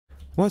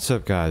What's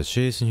up guys,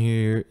 Jason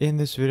here. In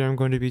this video I'm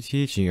going to be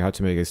teaching you how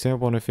to make a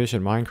simple and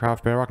efficient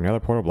Minecraft Bedrock Nether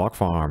portal block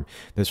farm.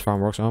 This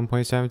farm works on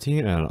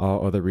 1.17 and on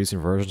all other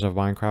recent versions of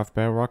Minecraft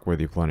Bedrock,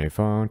 whether you play on a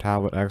phone,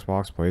 tablet,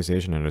 Xbox,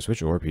 PlayStation, and a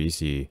Switch or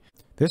PC.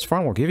 This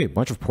farm will give you a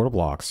bunch of portal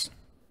blocks.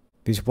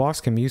 These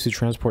blocks can be used to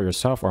transport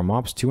yourself or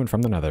mobs to and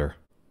from the Nether.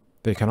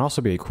 They can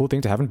also be a cool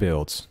thing to have in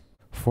builds.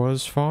 For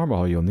this farm,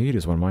 all you'll need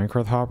is one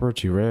minecart hopper,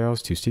 2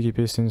 rails, 2 sticky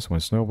pistons,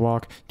 1 snow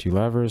block, 2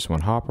 levers,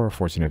 1 hopper,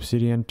 14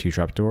 obsidian, 2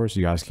 trapdoors.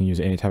 You guys can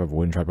use any type of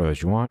wooden trapdoor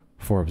that you want.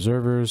 4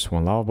 observers,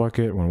 1 lava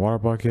bucket, 1 water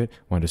bucket,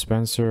 1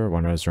 dispenser,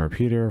 1 redstone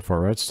repeater,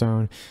 4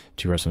 redstone,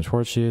 2 redstone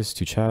torches,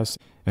 2 chests,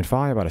 and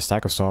finally about a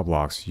stack of solid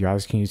blocks. You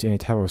guys can use any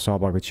type of solid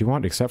block that you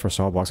want except for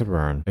solid blocks that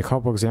burn. A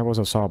couple examples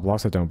of solid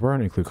blocks that don't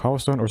burn include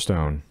cobblestone or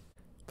stone.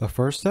 The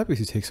first step is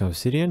to take some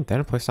obsidian,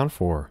 then place down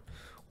 4.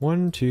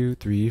 1, 2,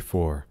 3,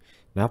 4.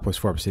 Now place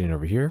 4 obsidian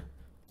over here.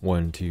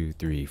 1, 2,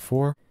 3,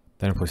 4.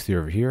 Then place 3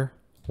 over here.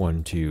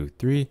 1, 2,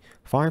 3.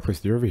 Finally place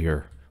 3 over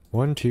here.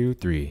 1, 2,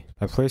 3.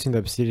 By placing the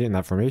obsidian in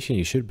that formation,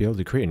 you should be able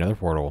to create another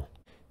portal.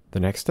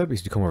 The next step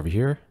is to come over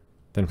here.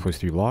 Then place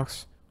 3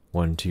 blocks.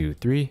 1, 2,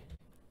 3.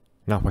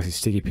 Now place a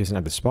sticky piston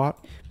at the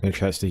spot. Make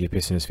sure that sticky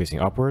piston is facing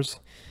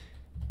upwards.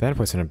 Then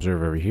place an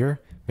observer over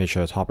here. Make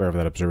sure the top arrow of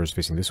that observer is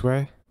facing this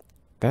way.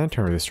 Then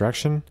turn over this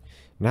direction.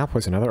 Now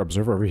place another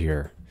observer over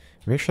here.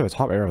 Make sure the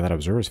top arrow of that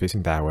observer is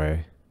facing that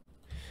way.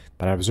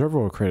 That observer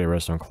will create a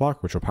redstone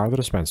clock which will power the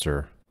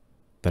dispenser.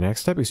 The next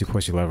step is to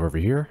place your lever over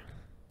here,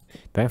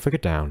 then flick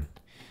it down.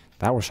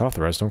 That will shut off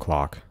the redstone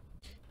clock.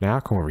 Now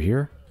come over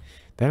here,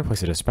 then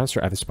place a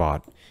dispenser at the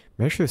spot.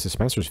 Make sure this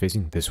dispenser is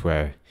facing this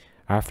way.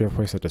 After you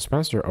place that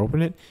dispenser,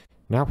 open it.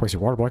 Now place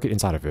your water bucket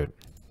inside of it.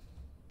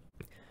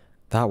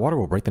 That water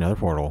will break the nether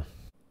portal.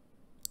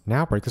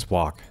 Now break this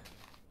block.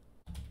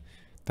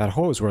 That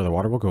hole is where the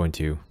water will go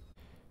into.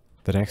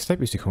 The next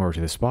step is to come over to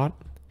this spot.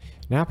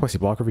 Now place a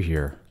block over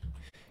here.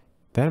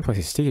 Then place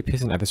a sticky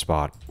piston at the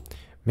spot.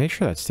 Make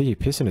sure that sticky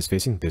piston is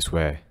facing this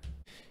way.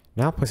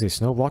 Now place a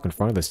snow block in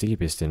front of the sticky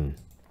piston.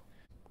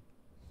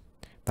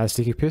 That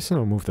sticky piston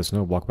will move the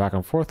snow block back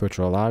and forth, which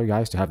will allow you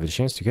guys to have the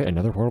chance to get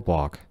another portal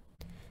block.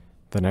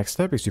 The next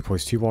step is to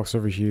place 2 blocks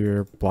over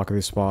here, block at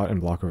this spot, and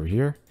block over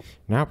here.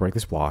 Now break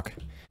this block.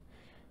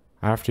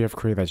 After you have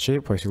created that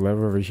shape, place your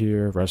lever over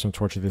here, redstone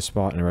torch at this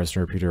spot, and a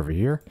redstone repeater over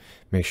here.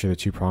 Make sure the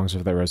 2 prongs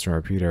of that redstone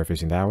repeater are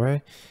facing that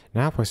way.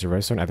 Now place the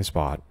redstone at the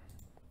spot.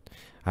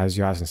 As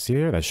you guys can see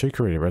here, that should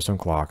create a redstone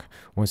clock.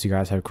 Once you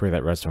guys have created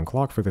that redstone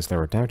clock, flick this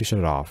lever down to shut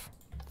it off.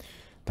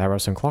 That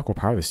redstone clock will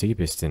power the sticky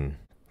piston.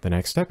 The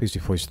next step is to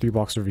place 3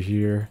 blocks over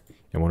here,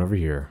 and 1 over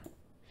here.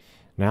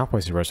 Now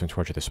place the redstone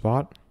torch at the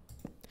spot.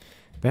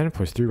 Then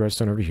place 3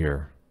 redstone over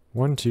here.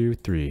 1, 2,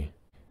 3.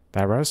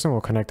 That redstone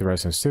will connect the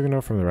redstone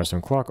signal from the redstone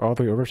clock all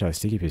the way over to that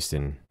sticky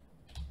piston.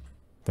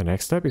 The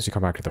next step is to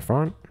come back to the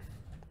front.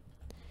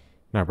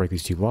 Now break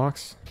these 2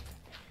 blocks.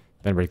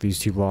 Then break these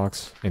 2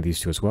 blocks and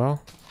these 2 as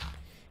well.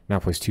 Now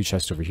place 2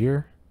 chests over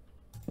here.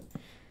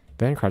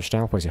 Then crouch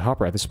down, place a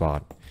hopper at the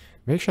spot.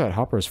 Make sure that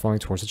hopper is falling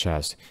towards the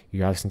chest.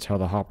 You guys can tell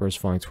the hopper is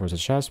falling towards the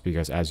chest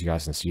because as you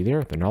guys can see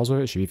there, the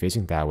nozzle should be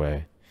facing that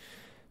way.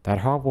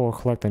 That hopper will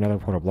collect the nether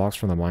portal blocks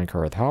from the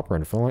minecart with hopper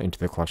and fill it into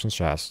the collection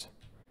chest.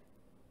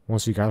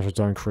 Once you guys are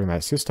done creating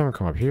that system,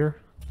 come up here.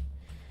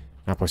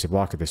 Now place a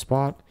block at this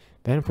spot.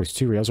 Then place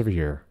 2 rails over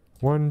here.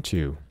 1,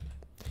 2.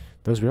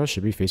 Those rails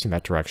should be facing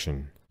that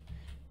direction.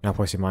 Now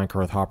place a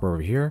minecart with hopper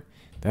over here.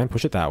 Then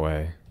push it that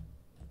way.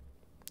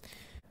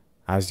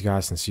 As you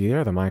guys can see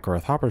there, the minecart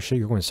with hopper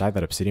should go inside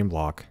that obsidian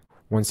block.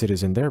 Once it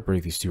is in there,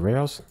 break these 2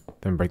 rails.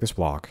 Then break this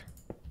block.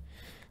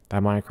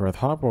 That minecart with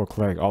hopper will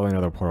collect all the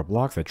nether portal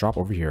blocks that drop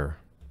over here.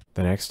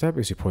 The next step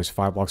is to place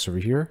 5 blocks over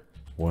here.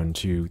 1,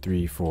 2,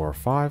 3, 4,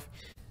 5.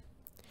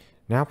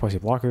 Now place a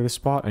block at this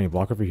spot and a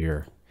block over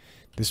here.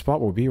 This spot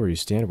will be where you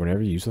stand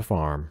whenever you use the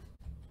farm.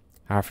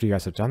 After you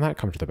guys have done that,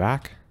 come to the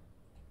back.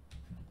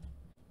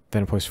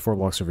 Then place 4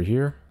 blocks over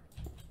here.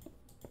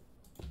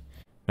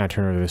 Now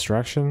turn over this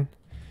direction.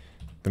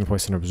 Then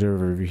place an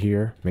observer over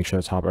here. Make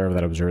sure the top arrow of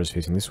that observer is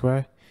facing this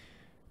way.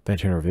 Then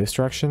turn over this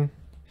direction.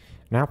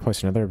 Now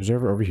place another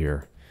observer over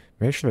here.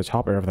 Make sure the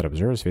top arrow of that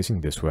observer is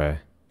facing this way.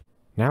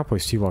 Now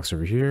place 2 blocks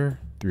over here,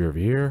 3 over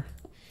here,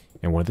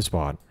 and 1 at the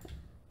spot.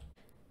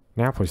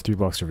 Now place 3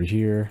 blocks over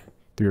here,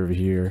 3 over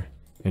here,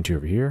 and 2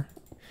 over here.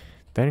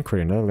 Then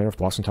create another layer of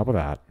blocks on top of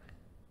that.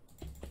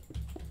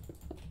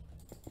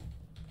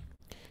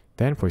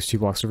 Then place 2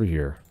 blocks over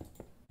here.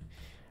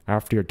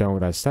 After you're done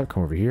with that step,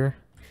 come over here.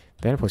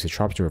 Then place a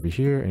trapdoor over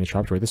here and a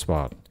trapdoor at the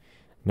spot.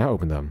 Now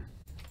open them.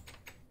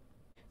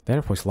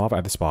 Then place lava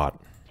at the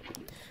spot.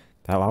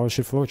 That lava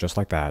should flow just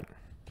like that.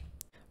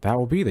 That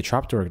will be the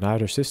trapdoor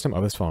igniter system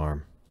of this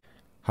farm.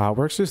 How it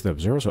works is the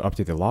observers will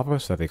update the lava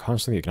so that they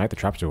constantly ignite the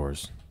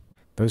trapdoors.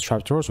 Those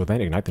trapdoors will then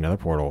ignite the nether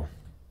portal.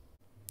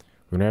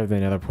 Whenever the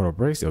nether portal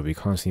breaks, it will be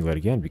constantly lit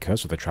again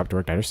because of the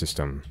trapdoor igniter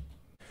system.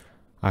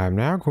 I am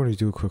now going to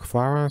do a quick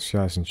fly around so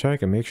you guys can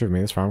check and make sure you've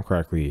made this farm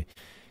correctly.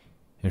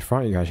 In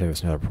front, you guys have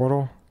this nether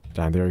portal.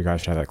 Down there, you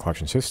guys should have that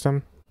collection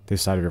system.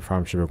 This side of your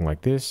farm should look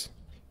like this.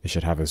 It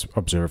should have this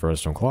observer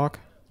redstone clock.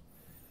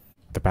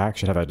 The back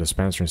should have a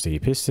dispenser and sticky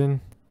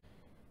piston.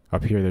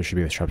 Up here there should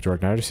be the trapdoor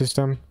igniter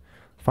system.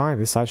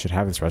 Finally, this side should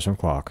have this redstone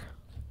clock.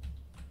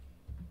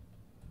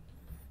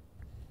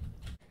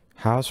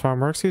 How this farm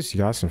works is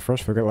you guys can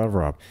first flick that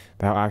lever up.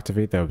 That will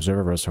activate the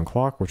observer redstone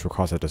clock, which will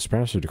cause that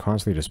dispenser to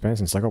constantly dispense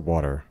and suck up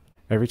water.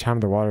 Every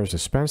time the water is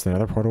dispensed, the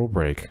nether portal will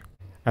break.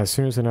 As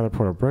soon as the nether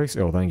portal breaks,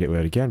 it will then get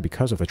lit again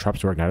because of the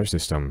trapdoor igniter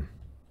system.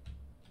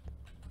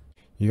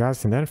 You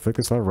guys can then flick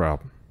this lever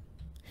up.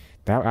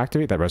 That will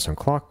activate that redstone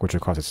clock, which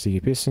will cause a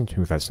sticky piston to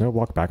move that snow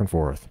block back and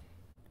forth.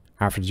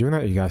 After doing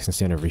that, you guys can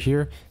stand over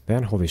here,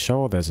 then hold the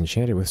shovel that is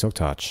enchanted with Silk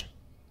Touch.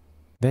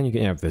 Then you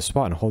get in up this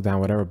spot and hold down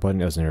whatever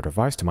button is on your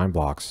device to mine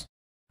blocks.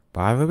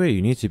 By the way,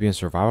 you need to be in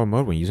survival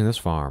mode when using this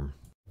farm.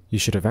 You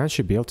should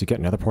eventually be able to get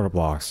nether portal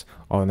blocks.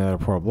 All the nether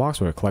portal blocks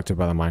will get collected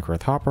by the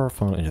Minecraft hopper,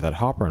 funnel into that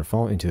hopper, and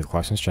funnel into the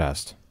collections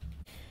chest.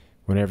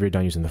 Whenever you're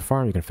done using the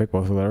farm, you can flick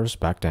both the levers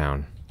back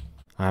down.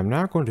 I am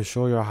now going to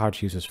show you how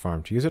to use this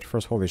farm. To use it,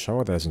 first hold the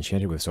shovel that is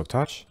enchanted with Silk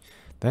Touch,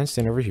 then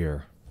stand over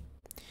here.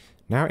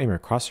 Now aim your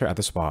crosshair at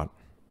the spot.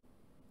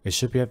 It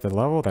should be at the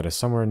level that is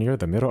somewhere near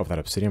the middle of that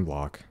obsidian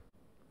block.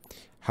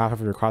 Half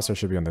of your crosshair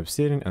should be on the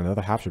obsidian and the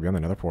other half should be on the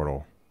nether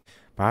portal.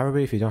 By the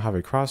way, if you don't have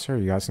a crosshair,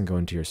 you guys can go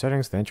into your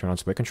settings, then turn on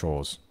split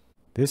controls.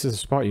 This is the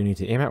spot you need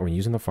to aim at when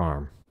using the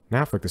farm.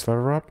 Now flick this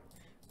lever up,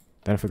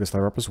 then flick this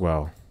lever up as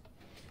well.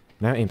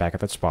 Now aim back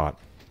at that spot.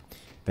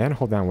 Then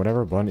hold down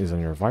whatever button is on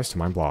your device to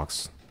mine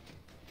blocks.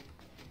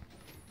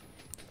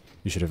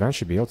 You should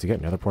eventually be able to get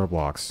nether portal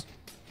blocks.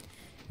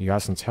 You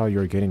guys can tell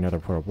you're getting nether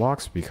portal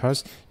blocks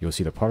because you'll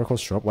see the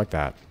particles show up like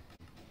that.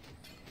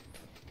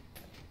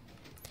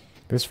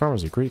 This farm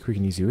is a great quick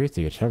and easy way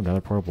to get 10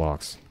 nether portal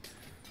blocks.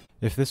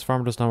 If this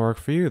farm does not work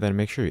for you, then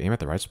make sure you aim at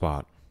the right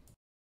spot.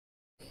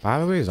 By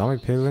the way,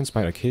 zombie piglins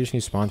might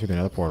occasionally spawn through the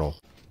nether portal.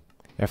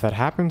 If that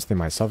happens, they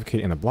might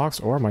suffocate in the blocks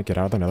or might get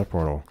out of the nether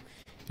portal.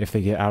 If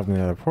they get out of the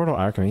nether portal,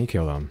 I recommend you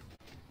kill them.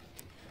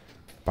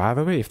 By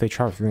the way, if they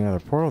travel through the nether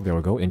portal, they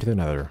will go into the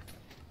nether.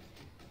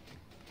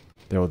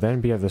 They will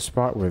then be at the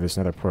spot where this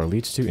nether portal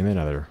leads to in the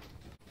nether.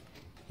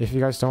 If you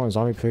guys don't want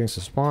zombie piglins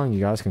to spawn, you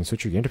guys can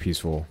switch your game to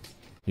peaceful.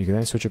 You can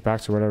then switch it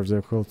back to whatever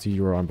difficulty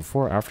you were on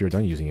before after you're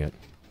done using it.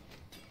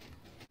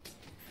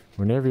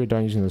 Whenever you're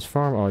done using this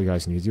farm, all you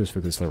guys need to do is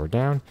flick this lever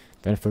down,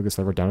 then flick this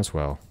lever down as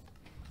well.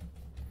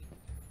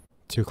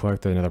 To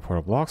collect the nether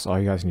portal blocks, all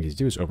you guys need to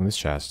do is open this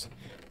chest.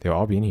 They'll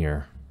all be in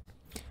here.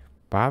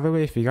 By the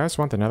way, if you guys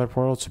want the nether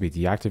portal to be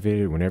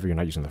deactivated whenever you're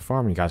not using the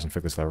farm, you guys can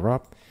flick this lever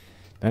up,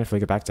 then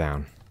flick it back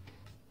down.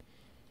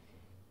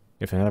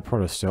 If the nether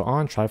portal is still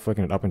on, try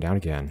flicking it up and down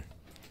again.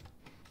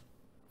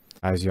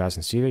 As you guys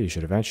can see there, you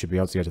should eventually be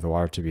able to get to the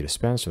water to be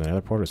dispensed so the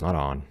nether portal is not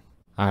on.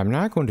 I am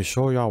now going to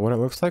show y'all what it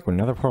looks like when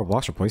nether portal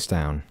blocks are placed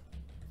down.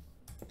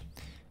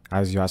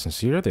 As you guys can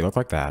see here, they look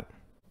like that.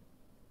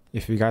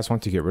 If you guys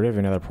want to get rid of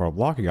another portal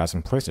block, you guys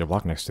can place a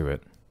block next to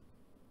it.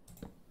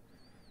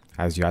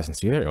 As you guys can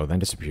see there, it will then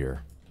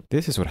disappear.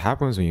 This is what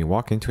happens when you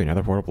walk into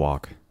another portal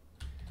block.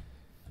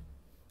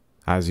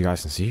 As you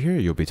guys can see here,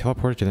 you'll be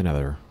teleported to the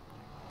nether.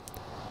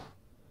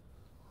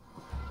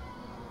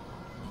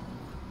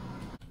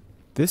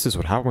 This is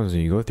what happens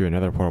when you go through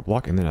another portal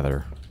block in the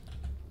nether.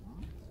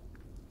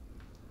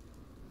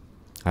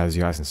 As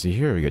you guys can see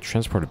here, we get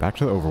transported back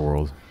to the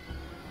overworld.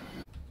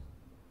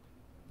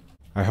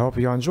 I hope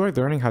you all enjoyed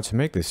learning how to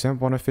make this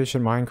simple and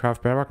efficient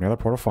Minecraft Bedrock nether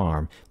portal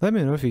farm. Let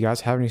me know if you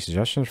guys have any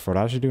suggestions for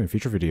what I should do in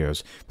future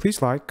videos.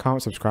 Please like,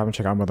 comment, subscribe, and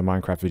check out my other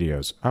Minecraft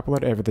videos. I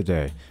upload every other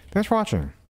day. Thanks for watching.